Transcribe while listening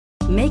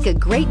Make a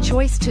great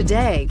choice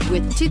today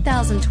with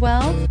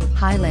 2012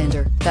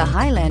 Highlander. The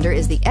Highlander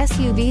is the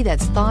SUV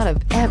that's thought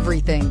of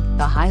everything.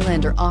 The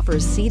Highlander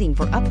offers seating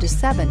for up to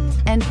 7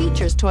 and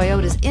features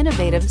Toyota's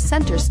innovative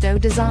center stow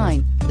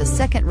design. The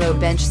second row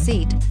bench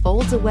seat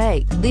folds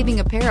away,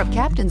 leaving a pair of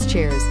captain's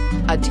chairs.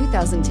 A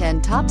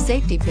 2010 top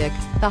safety pick,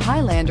 the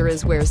Highlander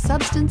is where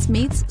substance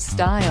meets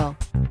style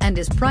and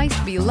is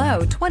priced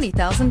below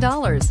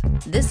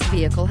 $20,000. This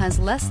vehicle has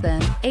less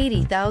than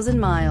 80,000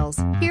 miles.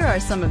 Here are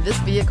some of this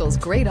vehicle's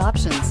great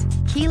options: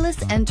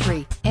 keyless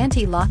entry,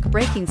 anti-lock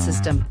braking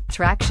system,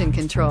 traction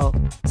control,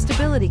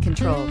 stability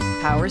control,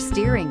 power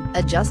steering,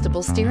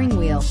 adjustable steering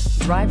wheel,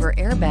 driver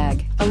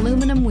airbag,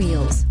 aluminum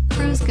wheels,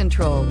 cruise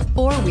control,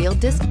 4-wheel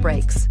disc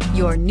brakes.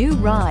 Your new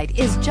ride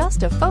is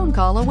just a phone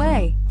call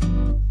away.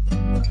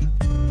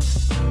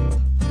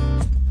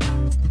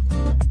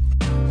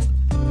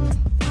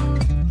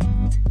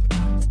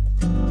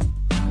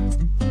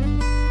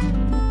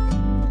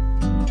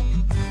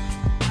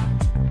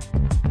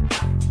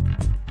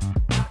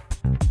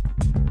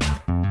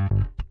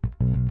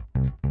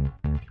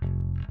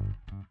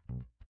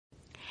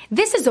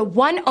 This is a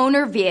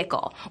one-owner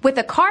vehicle with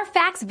a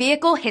Carfax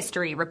Vehicle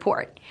History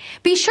Report.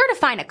 Be sure to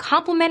find a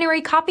complimentary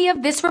copy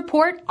of this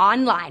report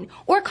online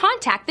or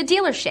contact the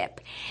dealership.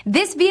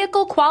 This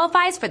vehicle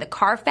qualifies for the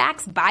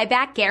Carfax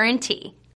Buyback Guarantee.